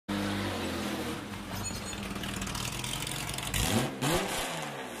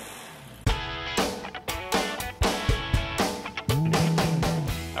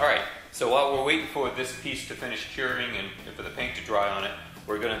So while we're waiting for this piece to finish curing and for the paint to dry on it,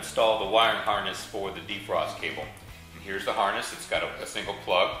 we're going to install the wiring harness for the defrost cable. And here's the harness. It's got a single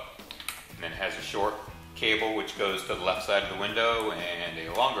plug, and then it has a short cable which goes to the left side of the window and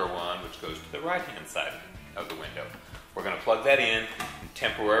a longer one which goes to the right hand side of the window. We're going to plug that in and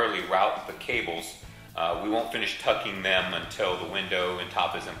temporarily route the cables. We won't finish tucking them until the window and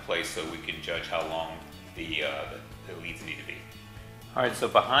top is in place so we can judge how long the leads need to be. Alright, so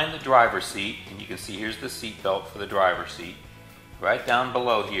behind the driver's seat, and you can see here's the seat belt for the driver's seat. Right down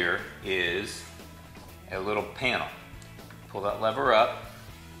below here is a little panel. Pull that lever up,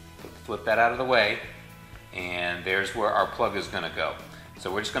 flip that out of the way, and there's where our plug is going to go. So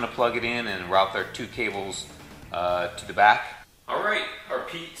we're just going to plug it in and route our two cables to the back. Alright, our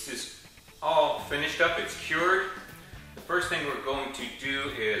piece is all finished up, it's cured. The first thing we're going to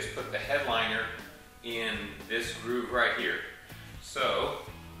do is put the headliner in this groove right here. So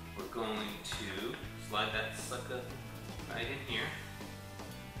we're going to slide that sucker right in here.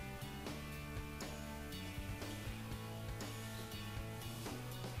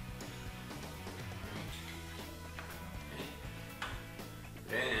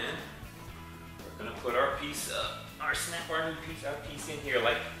 Then we're going to put our piece up, our snap our piece in here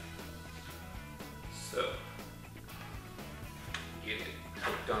like so. Get it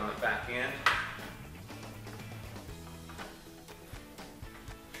hooked on the back end.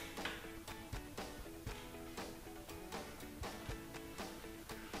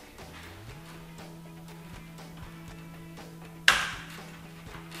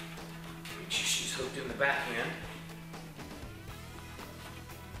 Make sure she's hooked in the back end.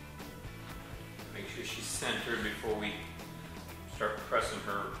 Make sure she's centered before we start pressing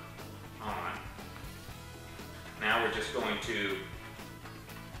her on. Now we're just going to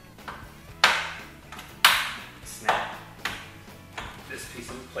snap this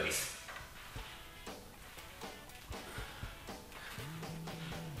piece in place.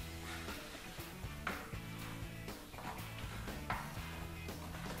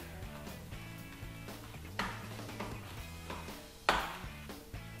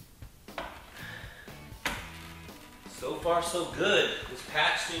 So far so good. This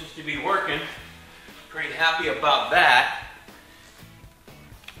patch seems to be working. Pretty happy about that.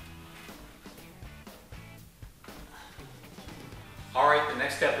 Alright, the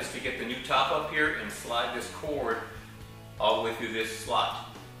next step is to get the new top up here and slide this cord all the way through this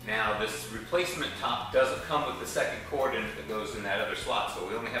slot. Now this replacement top doesn't come with the second cord in it that goes in that other slot, so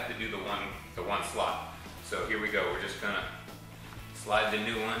we only have to do the one slot. So here we go, we're just gonna slide the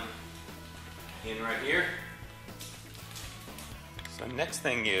new one in right here. So next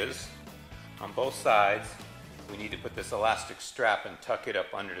thing is, on both sides, we need to put this elastic strap and tuck it up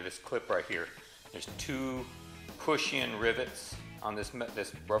under this clip right here. There's two push-in rivets on this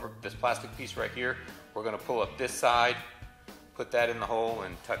plastic piece right here. We're going to pull up this side, put that in the hole,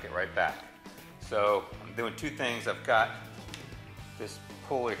 and tuck it right back. So I'm doing two things. I've got this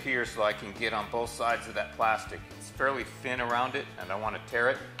puller here so I can get on both sides of that plastic. It's fairly thin around it, and I want to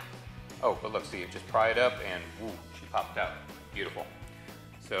tear it. Oh, but look, see, just pry it up, and woo, she popped out. Beautiful.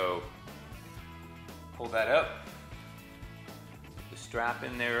 So pull that up, put the strap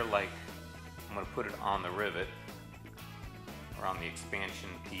in there like I'm going to put it on the rivet or on the expansion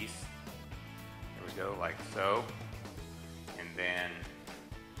piece. There we go, like so, and then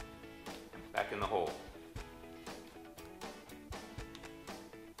back in the hole.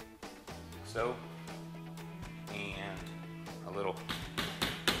 So, and a little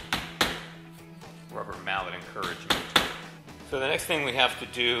rubber mallet encouragement. So the next thing we have to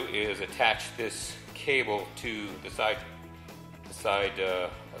do is attach this cable to the side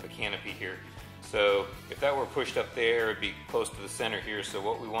of the canopy here. So if that were pushed up there, it'd be close to the center here. So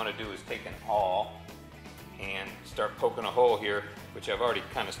what we want to do is take an awl and start poking a hole here, which I've already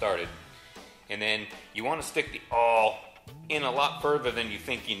kind of started. And then you want to stick the awl in a lot further than you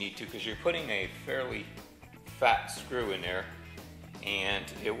think you need to, because you're putting a fairly fat screw in there, and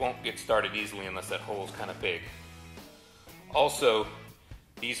it won't get started easily unless that hole is kind of big. Also,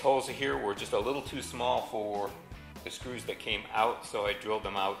 these holes here were just a little too small for the screws that came out, so I drilled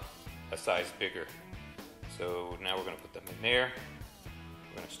them out a size bigger. So now we're going to put them in there.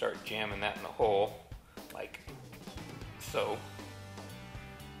 We're going to start jamming that in the hole, like so.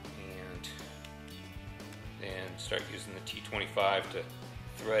 And then start using the T25 to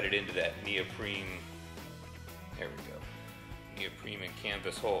thread it into that neoprene, there we go, neoprene and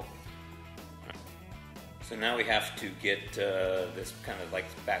canvas hole. So now we have to get this kind of like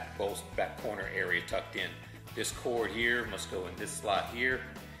back corner area tucked in. This cord here must go in this slot here,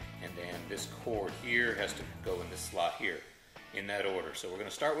 and then this cord here has to go in this slot here. in that order. So we're going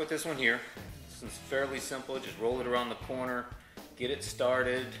to start with this one here. This one's fairly simple. Just roll it around the corner, get it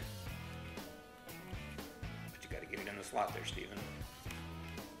started. But you got to get it in the slot there, Stephen.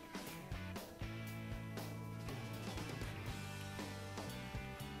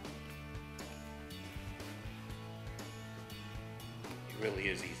 It really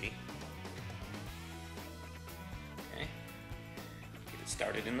is easy. Okay. Get it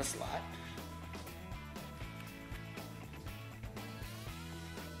started in the slot.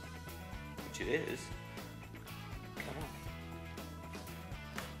 Which it is. Come on.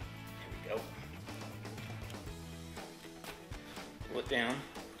 There we go. Pull it down.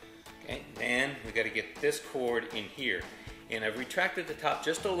 Okay, then we got to get this cord in here. And I've retracted the top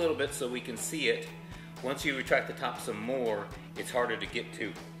just a little bit so we can see it. Once you retract the top some more, it's harder to get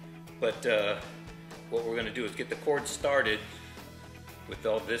to. But what we're going to do is get the cord started with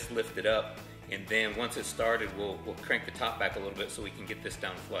all this lifted up, and then once it's started, we'll crank the top back a little bit so we can get this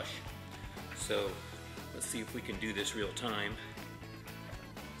down flush. So let's see if we can do this real time.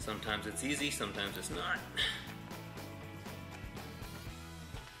 Sometimes it's easy, sometimes it's not.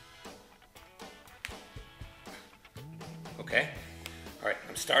 Okay, all right,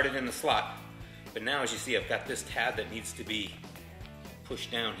 I'm started in the slot. But now, as you see, I've got this tab that needs to be pushed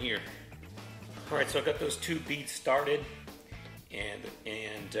down here. All right, so I've got those two beads started, and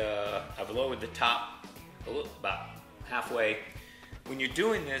I've lowered the top about halfway. When you're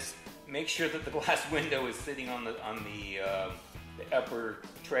doing this, make sure that the glass window is sitting on the upper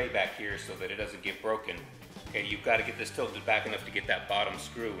tray back here so that it doesn't get broken. Okay, you've got to get this tilted back enough to get that bottom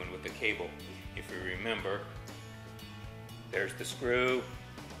screw in with the cable. If you remember, there's the screw,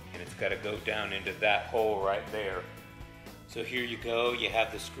 and it's got to go down into that hole right there. So here you go, you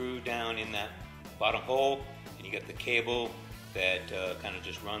have the screw down in that bottom hole, and you got the cable that kind of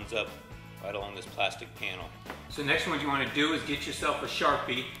just runs up right along this plastic panel. So next one you want to do is get yourself a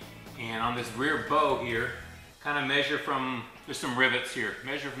Sharpie, and on this rear bow here, kind of measure from, there's some rivets here,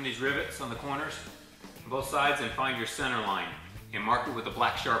 measure from these rivets on the corners, on both sides, and find your center line, and mark it with a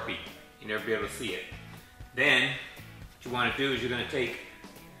black Sharpie. You'll never be able to see it. Then, what you want to do is you're going to take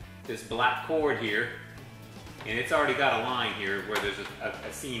this black cord here, and it's already got a line here where there's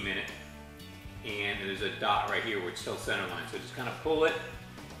a seam in it, and there's a dot right here which tells center line. So just kind of pull it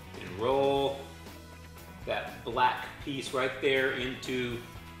and roll that black piece right there into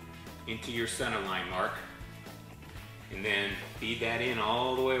your center line mark, and then feed that in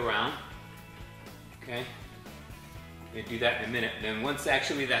all the way around. Okay, we'll do that in a minute. And then once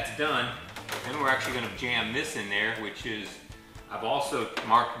actually that's done, then we're actually going to jam this in there, which is, I've also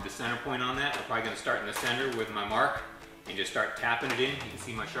marked the center point on that. I'm probably going to start in the center with my mark and just start tapping it in. You can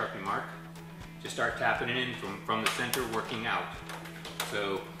see my Sharpie mark. Just start tapping it in from the center, working out.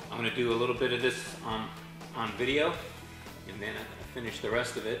 So I'm going to do a little bit of this on video, and then I'll finish the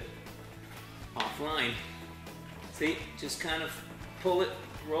rest of it offline. See, just kind of pull it,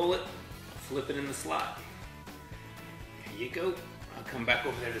 roll it, flip it in the slot. There you go. I'll come back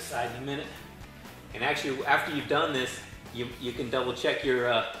over there to the side in a minute. And actually, after you've done this, you can double check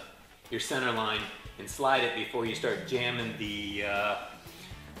your center line and slide it before you start jamming the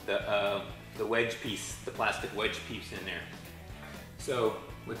wedge piece, the plastic wedge piece in there. So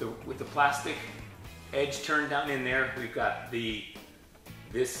with the plastic edge turned down in there, we've got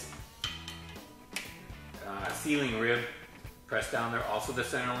this sealing rib pressed down there, also the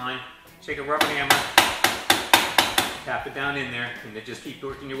center line. Take a rubber hammer, tap it down in there, and then just keep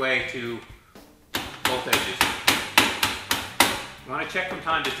working your way to both edges. You want to check from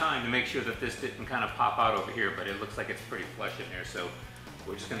time to time to make sure that this didn't kind of pop out over here, but it looks like it's pretty flush in there, so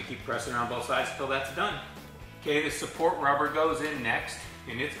we're just going to keep pressing around both sides until that's done. Okay, the support rubber goes in next,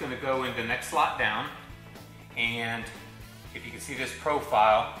 and it's going to go in the next slot down. And if you can see this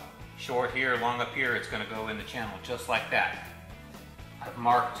profile, short here, long up here, it's going to go in the channel just like that. I've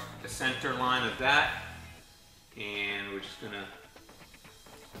marked the center line of that, and we're just going to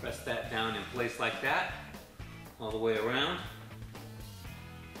press that down in place like that, all the way around.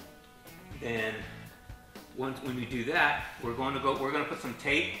 Then when we do that, we're going to put some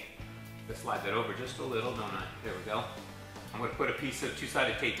tape. Let's slide that over just a little, don't I? There we go. I'm going to put a piece of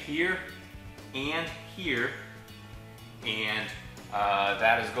two-sided tape here and here, and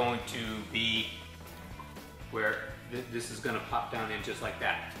that is going to be where this is going to pop down in just like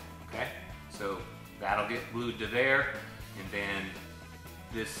that. Okay, so that'll get glued to there, and then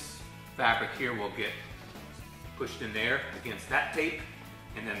this fabric here will get pushed in there against that tape,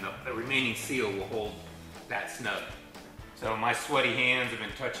 and then the remaining seal will hold that snug. So my sweaty hands have been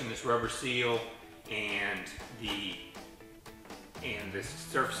touching this rubber seal and the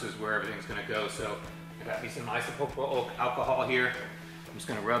surfaces where everything's going to go. So I got me some isopropyl alcohol here. I'm just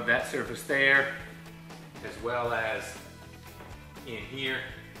gonna rub that surface there, as well as in here.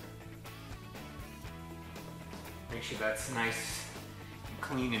 Make sure that's nice and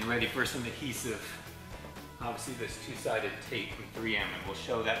clean and ready for some adhesive. Obviously this two-sided tape from 3M, and we'll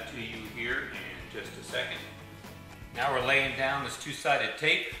show that to you here in just a second. Now we're laying down this two-sided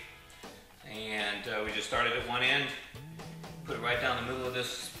tape, and we just started at one end, put it right down the middle of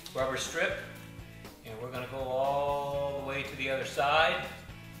this rubber strip, and we're going to go all the way to the other side,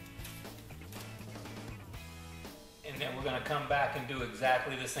 and then we're going to come back and do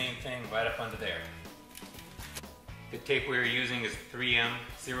exactly the same thing right up under there. The tape we're using is 3M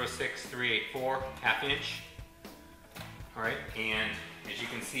 06384 1/2 inch. Alright, and as you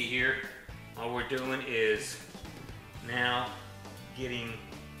can see here, all we're doing is now getting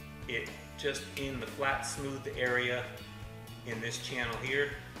it just in the flat, smooth area in this channel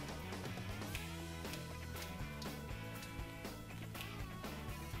here.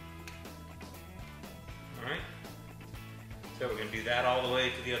 Alright, so we're going to do that all the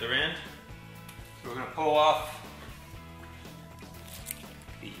way to the other end. So we're going to pull off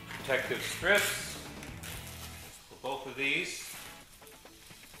the protective strips for both of these.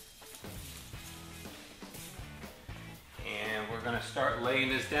 And we're going to start laying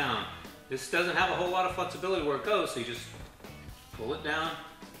this down. This doesn't have a whole lot of flexibility where it goes, so you just pull it down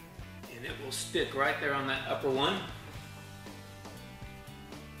and it will stick right there on that upper one.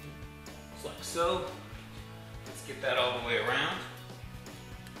 Just like so. Let's get that all the way around.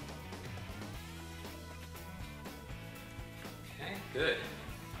 Okay, good.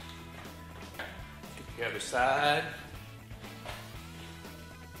 Get the other side.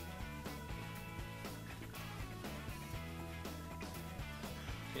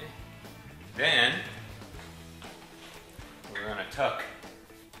 Okay. Then we're going to tuck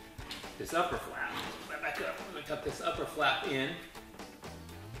this upper flap. Back up. We're going to tuck this upper flap in,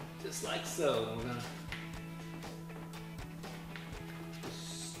 just like so. We're going to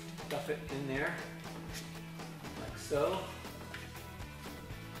just stuff it in there, like so.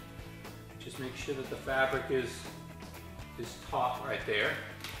 Just make sure that the fabric is taut right there.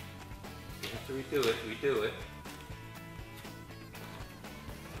 You have to redo it, redo it.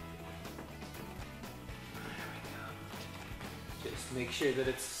 There we go. Just make sure that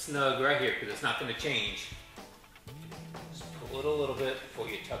it's snug right here, because it's not going to change. Just pull it a little bit before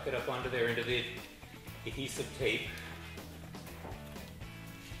you tuck it up under there into the adhesive tape.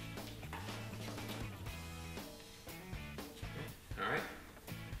 All right.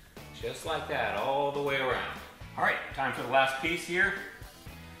 Just like that, all the way around. All right, time for the last piece here.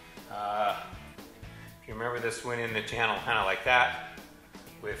 If you remember, this went in the channel kind of like that,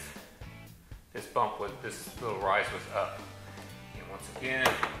 with this bump, with this little rise was up. And once again,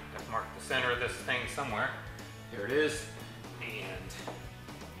 I've marked the center of this thing somewhere. There it is. And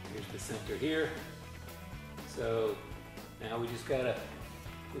here's the center here. So now we just gotta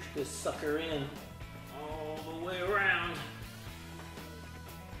push this sucker in all the way around.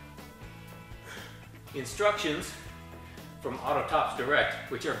 Instructions from Autotops Direct,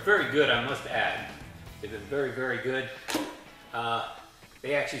 which are very good, I must add. They've been very, very good.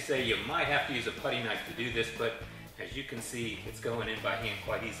 They actually say you might have to use a putty knife to do this, but as you can see, it's going in by hand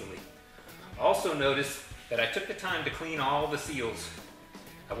quite easily. Also notice that I took the time to clean all the seals.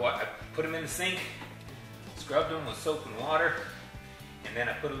 I put them in the sink, scrubbed them with soap and water, and then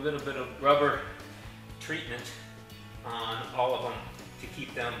I put a little bit of rubber treatment on all of them to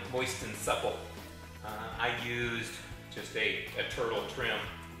keep them moist and supple. I used just a turtle trim,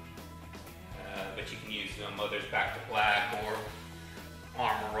 but you can use Mother's Back to Black or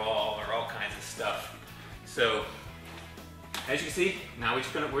Armor All or all kinds of stuff. So as you can see, now we're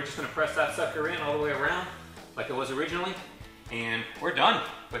just gonna press that sucker in all the way around like it was originally, and we're done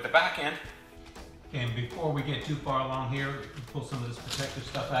with the back end. And before we get too far along here, pull some of this protective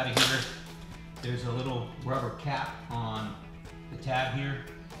stuff out of here. There's a little rubber cap on the tab here.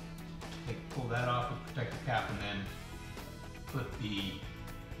 Pull that off with the protective cap, and then put the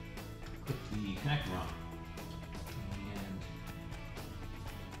connector on. And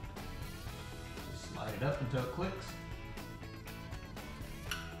just slide it up until it clicks.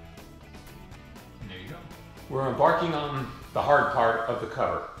 And there you go. We're embarking on the hard part of the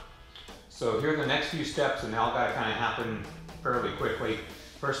cover. So here are the next few steps, and they all gotta kind of happen fairly quickly.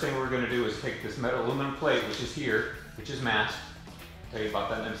 First thing we're gonna do is take this metal aluminum plate, which is here, which is masked. I'll tell you about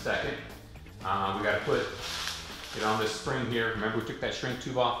that in a second. We got to put it on this spring here. Remember, we took that shrink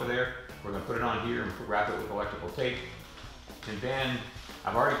tube off of there. We're going to put it on here and wrap it with electrical tape. And then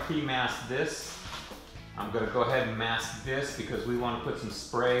I've already pre-masked this. I'm going to go ahead and mask this because we want to put some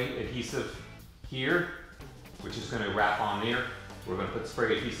spray adhesive here, which is going to wrap on there. We're going to put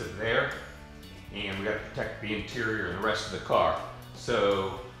spray adhesive there, and we got to protect the interior and the rest of the car.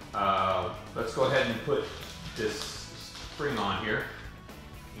 So let's go ahead and put this spring on here,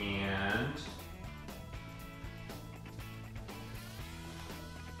 and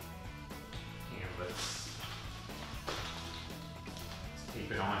let's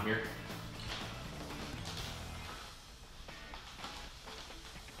tape it on here.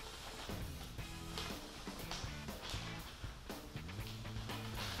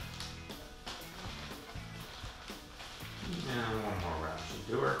 And one more wrap should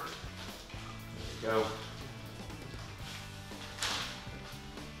do her. There we go.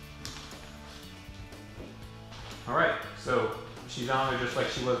 All right, so she's on there just like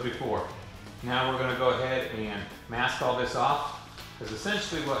she was before. Now we're going to go ahead and mask all this off, because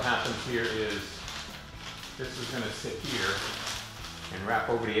essentially what happens here is this is going to sit here and wrap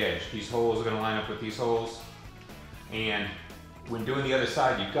over the edge. These holes are going to line up with these holes, and when doing the other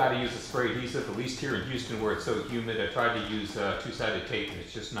side, you've got to use a spray adhesive. At least here in Houston where it's so humid, I tried to use two-sided tape and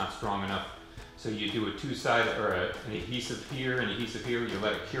it's just not strong enough. So you do a two-sided or an adhesive here and adhesive here, you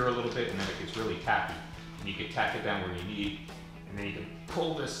let it cure a little bit, and then it gets really tacky. And you can tack it down where you need, and then you can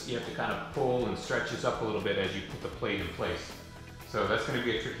pull this, you have to kind of pull and stretch this up a little bit as you put the plate in place. So that's going to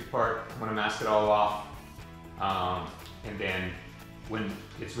be a tricky part. I'm going to mask it all off, and then when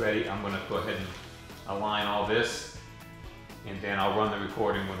it's ready, I'm going to go ahead and align all this, and then I'll run the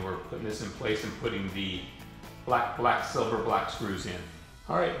recording when we're putting this in place and putting the silver black screws in.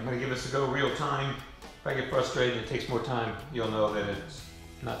 All right, I'm going to give this a go real time. If I get frustrated and it takes more time, you'll know that it's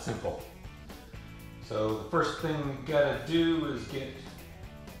not simple. So the first thing we got to do is get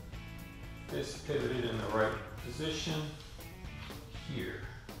this pivoted in the right position here.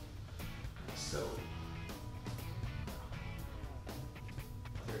 So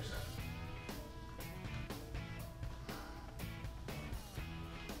there's that.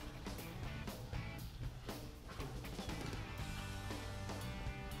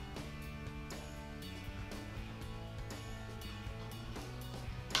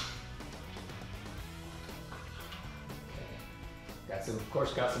 Of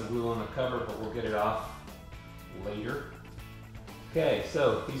course, got some glue on the cover, but we'll get it off later. Okay,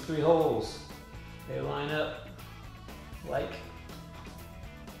 so these three holes, they line up like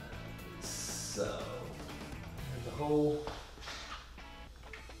so. There's a hole.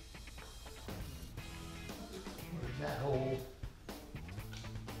 Where's that hole?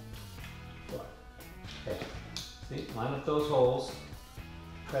 Okay, see, line up those holes.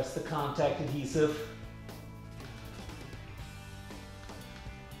 Press the contact adhesive.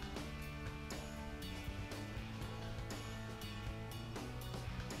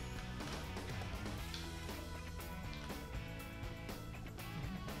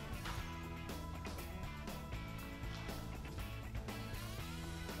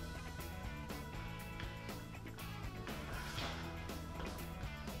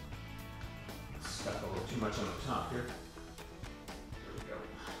 Stuck a little too much on the top here. There we go.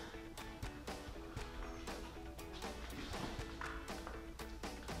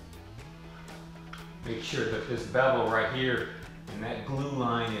 Make sure that this bevel right here and that glue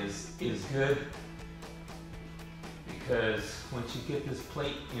line is good, because once you get this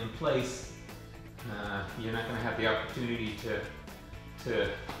plate in place, you're not going to have the opportunity to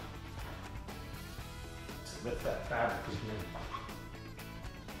lift that fabric again.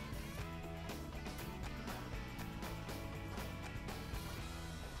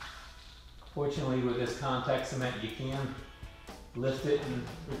 Fortunately, with this contact cement, you can lift it and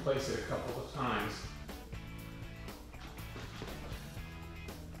replace it a couple of times.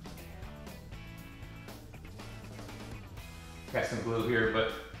 Got some glue here,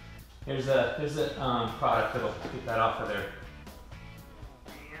 but there's a product that'll get that off of there.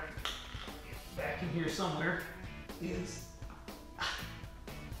 And back in here somewhere is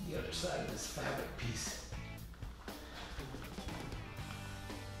the other side of this fabric piece.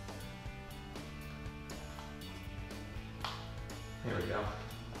 There we go.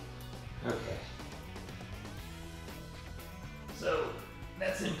 Okay. So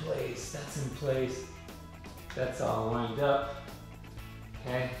that's in place, that's in place. That's all lined up.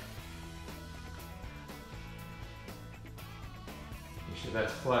 Okay. Make sure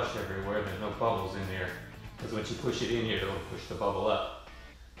that's flush everywhere, there's no bubbles in there. Because once you push it in here, it'll push the bubble up.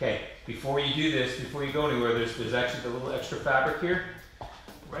 Okay, before you do this, before you go anywhere, there's actually the little extra fabric here.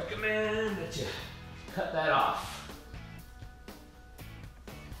 Recommend that you cut that off.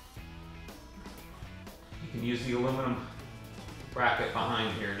 You can use the aluminum bracket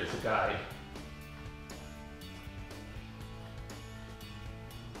behind here as a guide.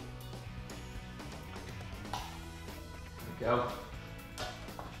 go.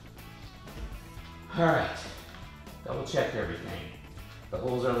 All right, double check everything. The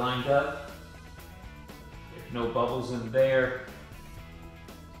holes are lined up. There's no bubbles in there.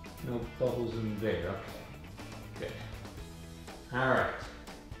 No bubbles in there, okay. Good. All right.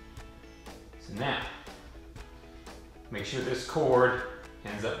 So now, make sure this cord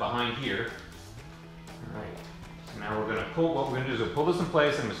ends up behind here. All right. So now we're gonna pull, what we're gonna do is we'll pull this in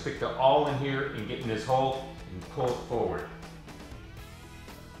place. I'm gonna stick the awl in here and get in this hole and pull it forward.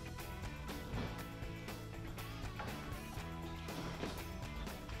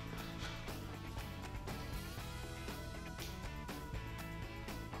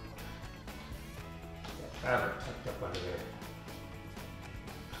 Fabric tucked up under there.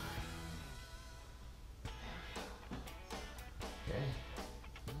 Okay.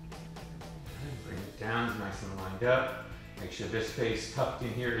 Bring it down, nice and lined up. Make sure this stays tucked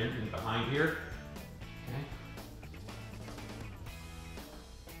in here and behind here. Okay.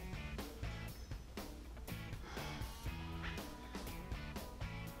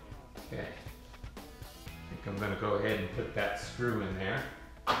 Okay. I think I'm going to go ahead and put that screw in there.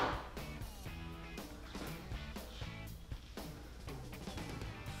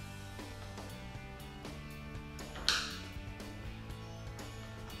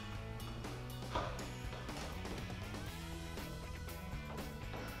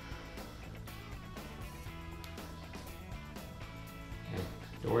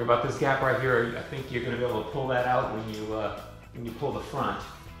 Don't worry about this gap right here. I think you're going to be able to pull that out when you pull the front.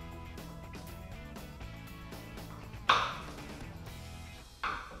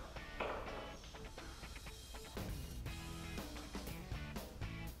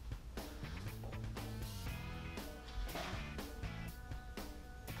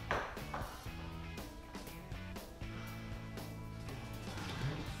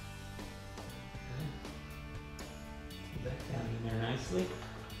 Put that down in there nicely.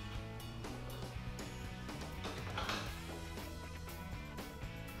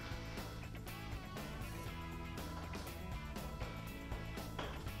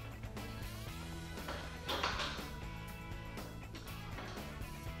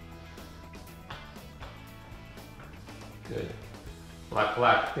 Good. Black,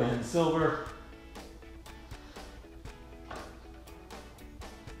 black, then silver.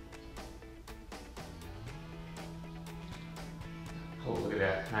 Oh, look at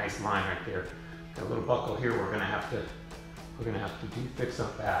that nice line right there. Got a little buckle here. We're gonna have to fix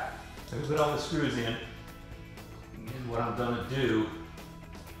up that. So we put all the screws in, and what I'm gonna do.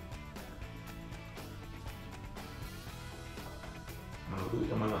 I'm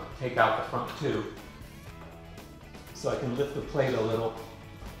gonna take out the front too, so I can lift the plate a little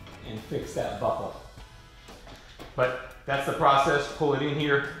and fix that buckle. But that's the process. Pull it in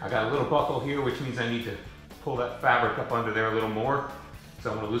here. I got a little buckle here, which means I need to pull that fabric up under there a little more. So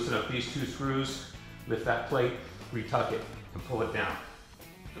I'm going to loosen up these two screws, lift that plate, retuck it, and pull it down.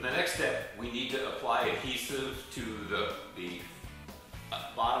 For the next step, we need to apply adhesive to the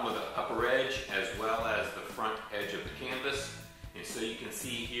bottom of the upper edge as well as the front edge of the canvas. And so you can see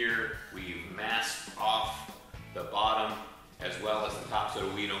here, we've masked off the bottom as well as the top so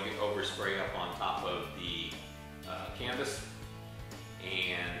we don't get overspray up on top of the canvas.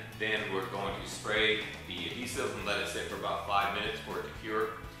 And then we're going to spray the adhesive and let it sit for about 5 minutes for it to cure.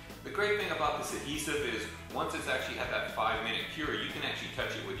 The great thing about this adhesive is once it's actually had that 5-minute cure, you can actually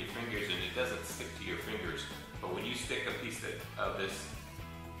touch it with your fingers and it doesn't stick to your fingers. But when you stick a piece of this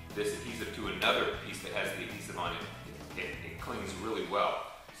adhesive to another piece that has the adhesive on it, it clings really well.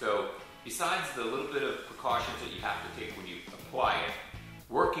 So besides the little bit of precautions that you have to take when you apply it,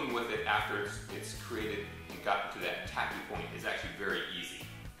 working with it after it's created and gotten to that tacky point is actually very easy.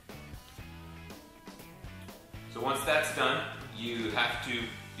 So once that's done, you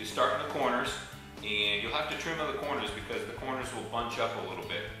start in the corners, and you'll have to trim the corners because the corners will bunch up a little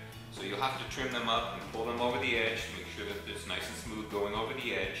bit. So you'll have to trim them up and pull them over the edge to make sure that it's nice and smooth going over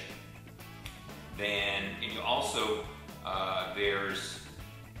the edge. And you also, there's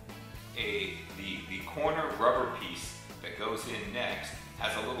the corner rubber piece that goes in next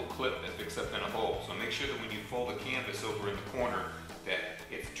has a little clip that picks up in a hole. So make sure that when you fold the canvas over in the corner that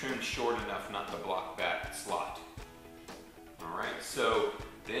it's trimmed short enough not to block that slot. Alright, so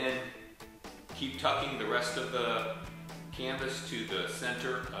then keep tucking the rest of the canvas to the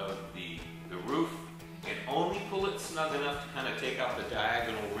center of the roof and only pull it snug enough to kind of take out the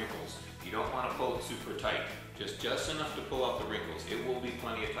diagonal wrinkles. You don't want to pull it super tight, just enough to pull out the wrinkles. It will be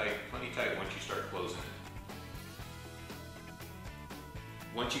plenty tight once you start closing it.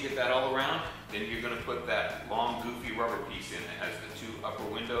 Once you get that all around, then you're going to put that long goofy rubber piece in that has the 2 upper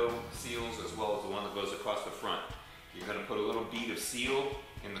window seals as well as the one that goes across the front. You're going to put a little bead of seal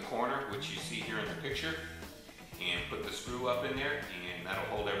in the corner, which you see here in the picture, and put the screw up in there, and that'll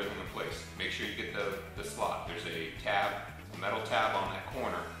hold everything in place. Make sure you get the slot. There's a tab, a metal tab on that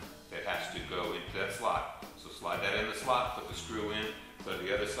corner that has to go into that slot. So slide that in the slot, put the screw in, go to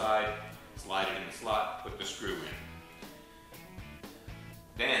the other side, slide it in the slot, put the screw in.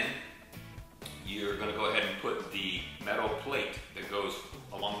 Then you're going to go ahead and put the metal plate that goes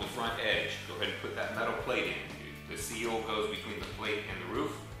along the front edge. Go ahead and put that metal plate in. The seal goes between the plate and the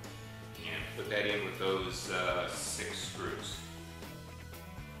roof, and put that in with those 6 screws.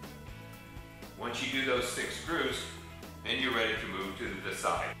 Once you do those 6 screws, then you're ready to move to the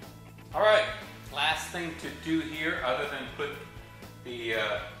side. All right, last thing to do here, other than put the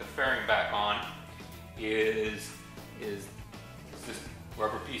fairing back on, is this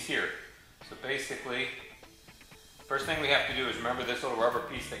rubber piece here. So basically, first thing we have to do is remember this little rubber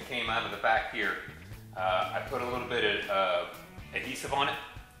piece that came out of the back here. I put a little bit of adhesive on it,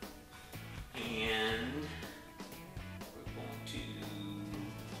 and we're going to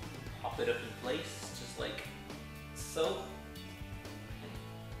pop it up in place just like so.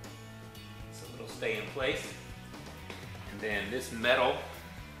 So it'll stay in place. And then this metal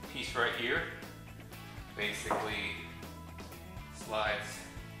piece right here basically slides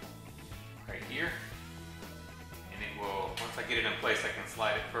right here, and it will, once I get it in place, I can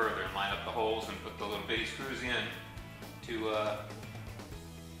slide it further and line up the holes and put the little bitty screws in to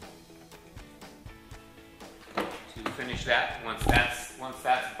finish that. Once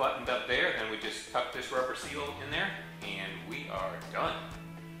that's buttoned up there, then we just tuck this rubber seal in there, and we are done.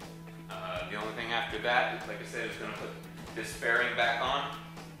 The only thing after that, like I said, is going to put this fairing back on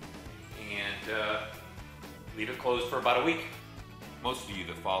and leave it closed for about a week. Most of you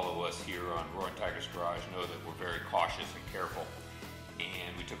that follow us here on Roaring Tiger's Garage know that we're very cautious and careful,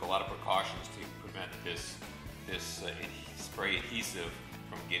 and we took a lot of precautions to prevent this spray adhesive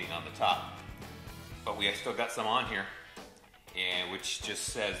from getting on the top. But we have still got some on here, and which just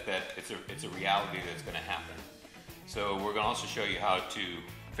says that it's a reality that's going to happen. So we're going to also show you how to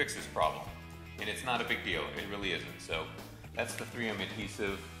fix this problem, and it's not a big deal. It really isn't. So that's the 3M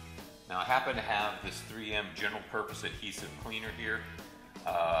adhesive. Now I happen to have this 3M general purpose adhesive cleaner here,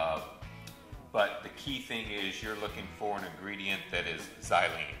 but the key thing is you're looking for an ingredient that is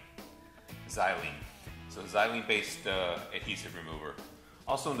xylene. So xylene based adhesive remover.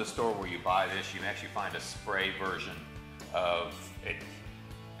 Also in the store where you buy this, you can actually find a spray version of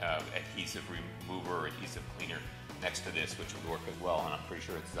adhesive remover or adhesive cleaner next to this, which would work as well, and I'm pretty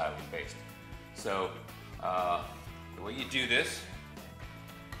sure it's xylene based. So the way you do this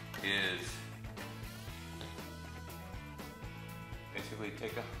is basically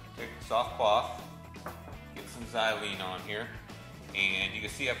take a soft cloth, get some xylene on here, and you can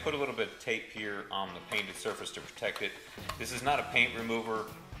see I put a little bit of tape here on the painted surface to protect it. This is not a paint remover,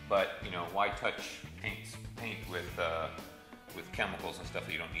 but you know, why touch paint with chemicals and stuff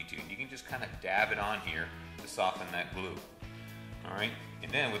that you don't need to. You can just kind of dab it on here to soften that glue. All right,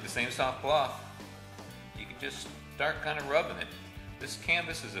 and then with the same soft cloth, you can just start kind of rubbing it. This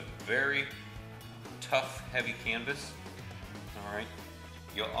canvas is a very tough, heavy canvas. All right.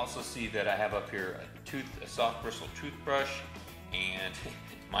 You'll also see that I have up here a soft bristle toothbrush and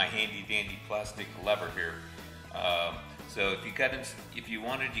my handy dandy plastic lever here. So if you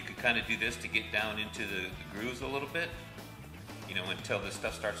wanted, you could kind of do this to get down into the grooves a little bit. You know, until this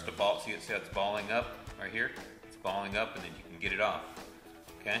stuff starts to ball. See how it's balling up right here? It's balling up, and then you can get it off.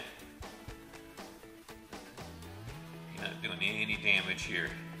 Okay. Not doing any damage here.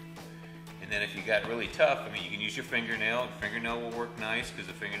 And then if you got really tough, I mean, you can use your fingernail. The fingernail will work nice because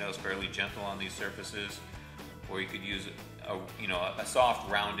the fingernail is fairly gentle on these surfaces. Or you could use a soft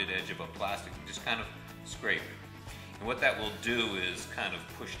rounded edge of a plastic and just kind of scrape. And what that will do is kind of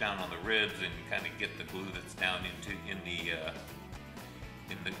push down on the ribs and kind of get the glue that's down in the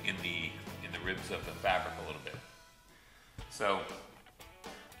ribs of the fabric a little bit. So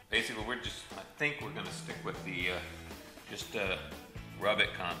basically, I think we're going to stick with the just rub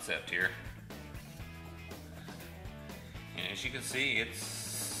it concept here. And as you can see,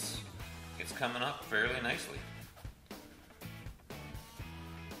 it's coming up fairly nicely.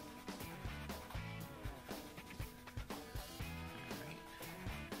 Right.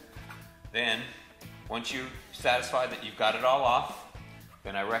 Then, once you're satisfied that you've got it all off,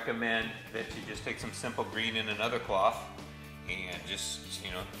 then I recommend that you just take some simple green in another cloth and just,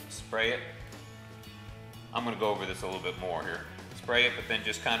 spray it. I'm going to go over this a little bit more here. Spray it, but then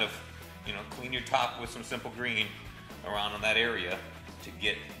just kind of, clean your top with some simple green around on that area to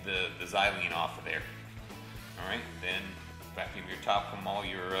get the xylene off of there. All right, then vacuum your top from all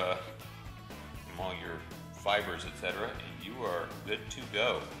your fibers, etc., and you are good to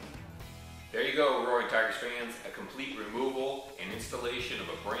go. There you go, Roaring Tigers fans, a complete removal and installation of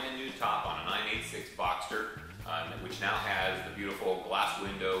a brand new top on a 986 Boxster, which now has the beautiful glass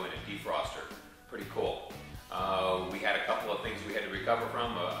window and a defroster. Pretty cool. We had a couple of things we had to recover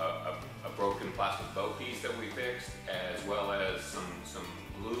from, a broken plastic bow piece that we fixed, as well as some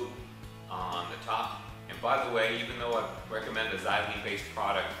glue on the top. And by the way, even though I recommend a xylene-based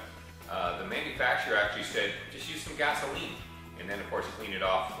product, the manufacturer actually said just use some gasoline, and then of course clean it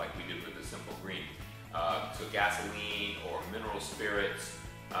off like we did with the Simple Green. So gasoline or mineral spirits,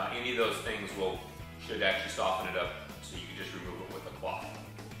 any of those things should actually soften it up, so you can just remove it with a cloth.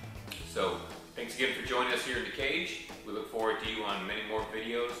 So thanks again for joining us here in the cage. We look forward to you on many more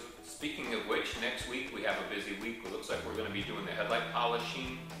videos. Speaking of which, next week we have a busy week. It looks like we're going to be doing the headlight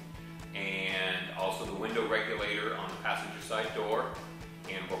polishing and also the window regulator on the passenger side door.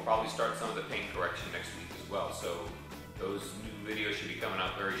 And we'll probably start some of the paint correction next week as well. So those new videos should be coming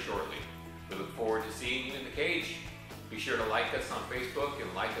out very shortly. We look forward to seeing you in the cage. Be sure to like us on Facebook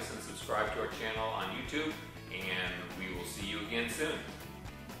and like us and subscribe to our channel on YouTube. And we will see you again soon.